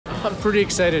I'm pretty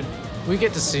excited. We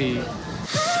get to see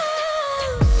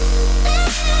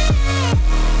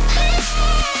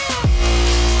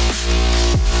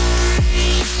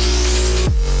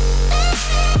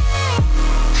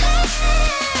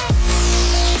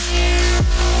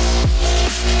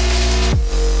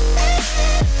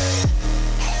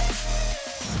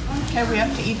Okay, we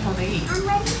have to eat how they eat.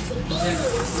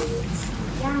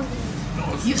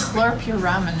 You slurp your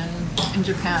ramen in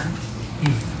Japan.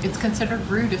 It's considered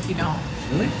rude if you don't.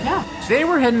 Really? Yeah. Today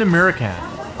we're heading to Murikan,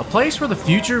 a place where the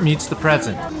future meets the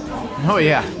present. Oh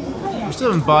yeah, we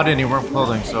still haven't bought any warm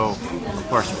clothing, so of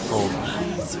course we're cold.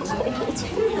 It's so cold.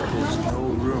 There's no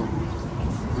room.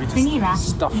 We just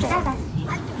stuffed on.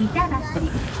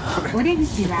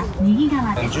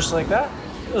 And just like that,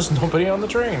 there's nobody on the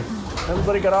train.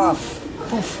 Everybody got off.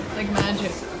 Poof. Like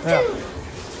magic. Yeah.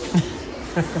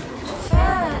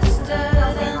 Faster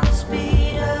than the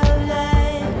speed of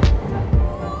light.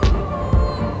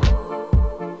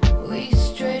 We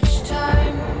stretch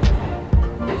time.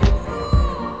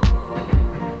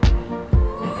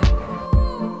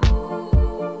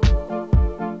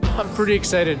 I'm pretty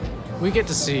excited. We get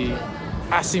to see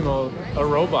Asimo, a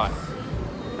robot.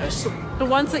 The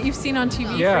ones that you've seen on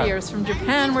TV Yeah. for years from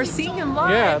Japan, we're seeing them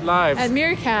live. Yeah, live. At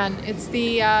Murikan. It's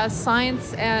the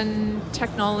Science and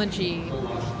Technology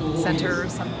Center or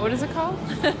something. What is it called?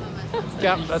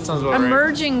 Yeah, that sounds about right.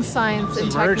 Emerging Science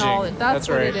and Emerging. Technology. That's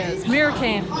what right. it is.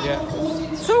 Murikan.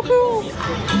 Yeah. So cool.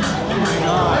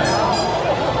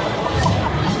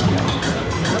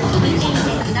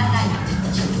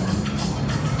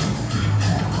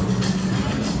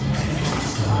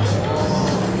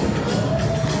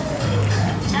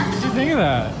 What do you think of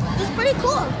that? It's pretty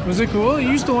cool. Was it cool? You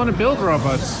used to want to build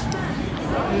robots.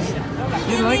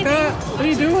 You didn't like that? What are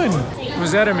you doing?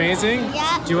 Was that amazing?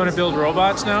 Yeah. Do you want to build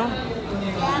robots now?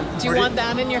 Yeah. Do you want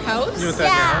that in your house? You want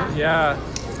that now? Yeah.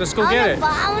 Let's go get it.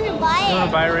 I want to buy it. You want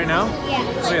to buy it right now?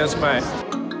 Yeah. Oh yeah, let's buy it.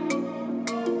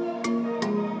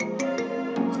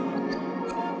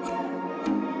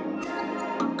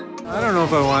 I don't know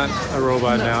if I want a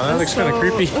robot now. That looks kind of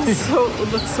creepy.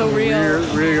 It looks so real.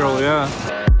 Real, yeah.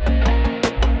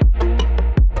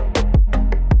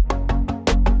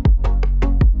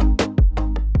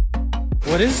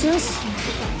 What is this?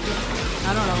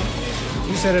 I don't know.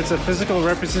 You said it's a physical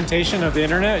representation of the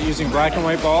internet using black and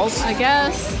white balls? I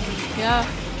guess. Yeah.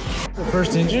 The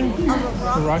first engine?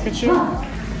 The rocket ship?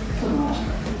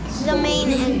 The main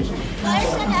engine. Why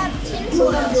does it have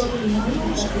tinsel?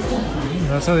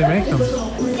 That's how they make them.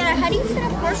 Yeah, how do you fit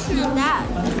a person in that?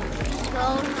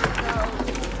 Go.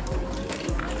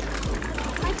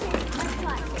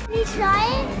 Can you try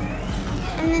it?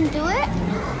 And then do it?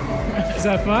 Is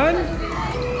that fun?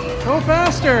 Go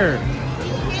faster!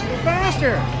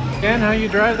 Faster! Ken, how you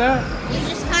drive that? You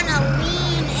just kind of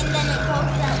lean and then it goes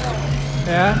that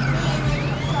way. Yeah?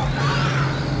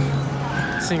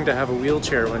 And then Seem to have a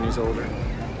wheelchair when he's older.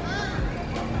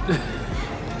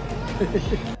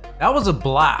 That was a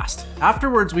blast.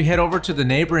 Afterwards, we head over to the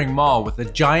neighboring mall with a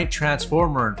giant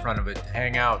transformer in front of it to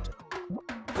hang out.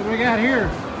 What do we got here?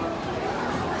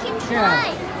 you can Yeah.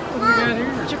 try. What do we got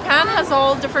here? Japan has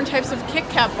all different types of Kit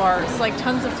Kat bars, like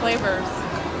tons of flavors.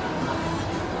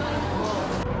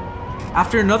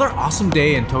 After another awesome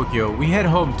day in Tokyo, we head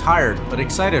home tired but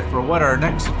excited for what our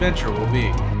next adventure will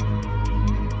be.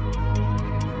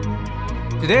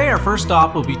 Today, our first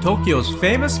stop will be Tokyo's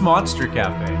famous Monster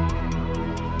Cafe.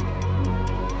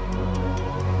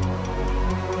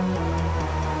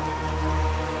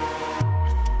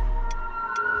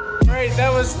 Alright,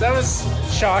 that was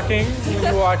shocking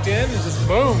when you walked in and just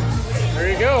boom,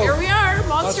 there you go. Here we are,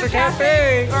 Monster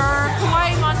Cafe. Or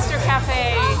Kawaii Monster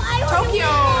Cafe. Tokyo.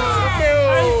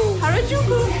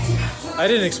 Harajuku. I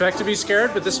didn't expect to be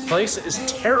scared, but this place is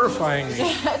terrifying me.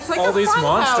 It's like all a these fun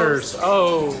monsters. house.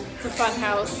 Oh, It's a fun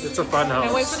house. it's a fun house.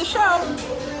 Can't wait for the show.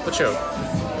 What show?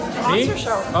 The Me? monster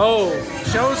show. Oh,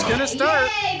 show's gonna start.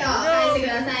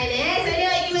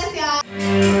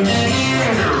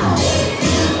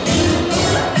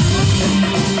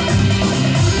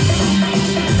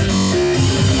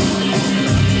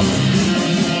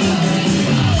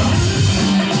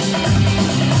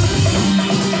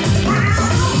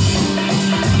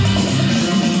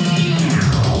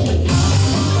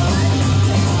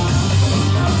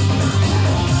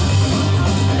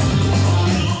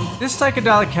 This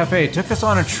psychedelic cafe took us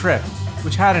on a trip,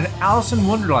 which had an Alice in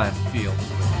Wonderland feel.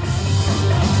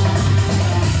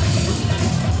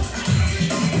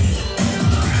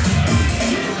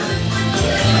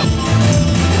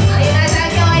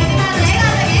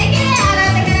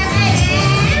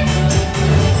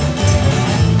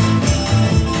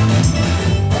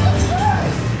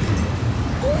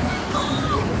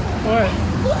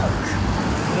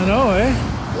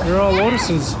 They're all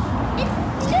lotuses. It's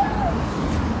blue.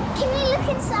 Can we look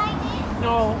inside it?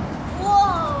 No.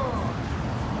 Whoa.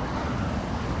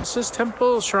 What's this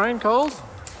temple shrine called?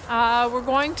 We're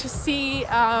going to see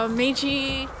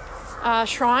Meiji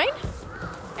Shrine.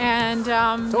 And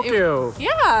Tokyo.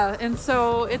 yeah, and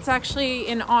so it's actually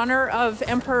in honor of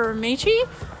Emperor Meiji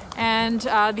and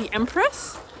the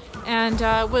Empress. And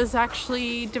was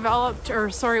actually developed,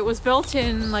 it was built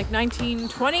in like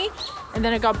 1920, and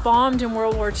then it got bombed in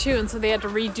World War II, and so they had to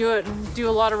redo it and do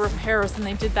a lot of repairs, and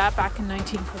they did that back in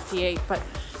 1958. But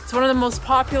it's one of the most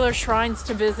popular shrines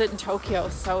to visit in Tokyo.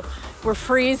 So we're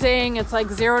freezing, it's like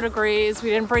 0 degrees.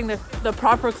 We didn't bring the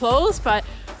proper clothes, but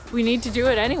we need to do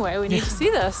it anyway. We need to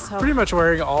see this. So. Pretty much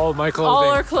wearing all my clothing.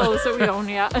 All our clothes that we own,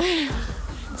 yeah.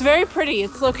 It's very pretty.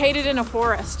 It's located in a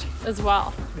forest as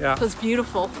well. Yeah. So it's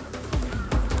beautiful.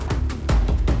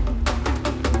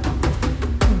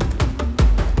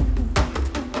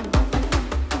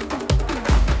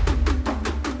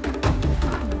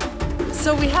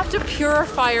 So we have to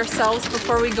purify ourselves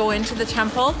before we go into the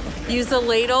temple. Use a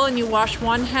ladle and you wash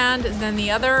one hand and then the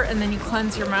other, and then you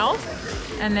cleanse your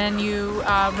mouth, and then you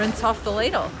rinse off the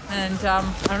ladle. And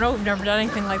I don't know, we've never done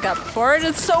anything like that before, and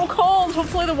it's so cold.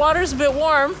 Hopefully the water's a bit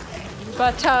warm,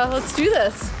 but let's do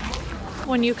this.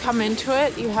 When you come into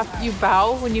it, you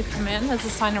bow when you come in as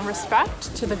a sign of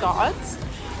respect to the gods,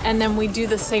 and then we do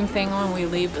the same thing when we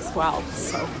leave as well.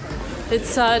 So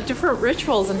it's different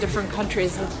rituals in different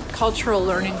countries. The cultural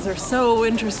learnings are so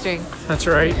interesting. That's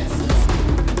right.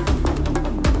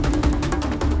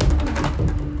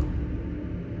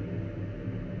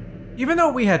 Even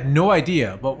though we had no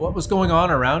idea about what was going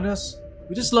on around us,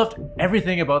 we just loved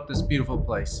everything about this beautiful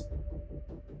place.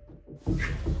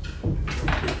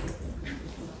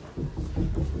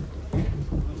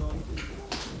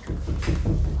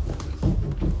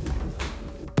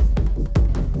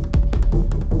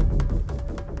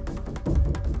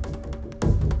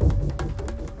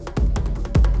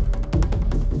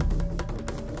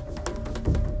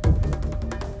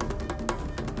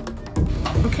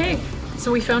 Okay,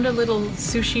 so we found a little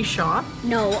sushi shop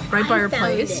right by our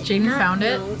place. Jaden found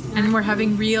it, and we're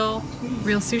having real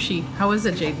sushi. How is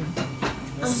it,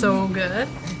 Jaden? So good.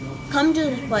 Come to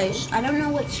this place. I don't know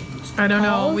which. I don't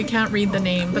know. We can't read the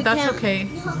name, but that's okay.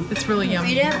 It's really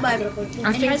yummy. Read it, but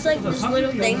it has like this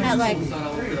little thing that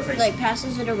like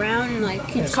passes it around and like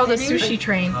keeps It's called a spinning. sushi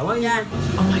train. Yeah.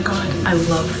 Oh my god, I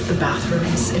love the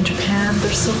bathrooms in Japan.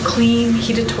 They're so clean,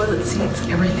 heated toilet seats,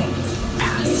 everything's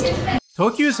fast.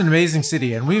 Tokyo is an amazing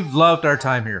city, and we've loved our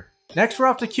time here. Next, we're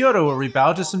off to Kyoto, where we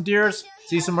bow to some deers,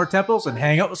 see some more temples, and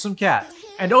hang out with some cats.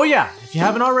 And oh yeah, if you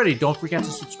haven't already, don't forget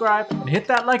to subscribe and hit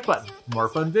that like button for more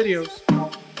fun videos.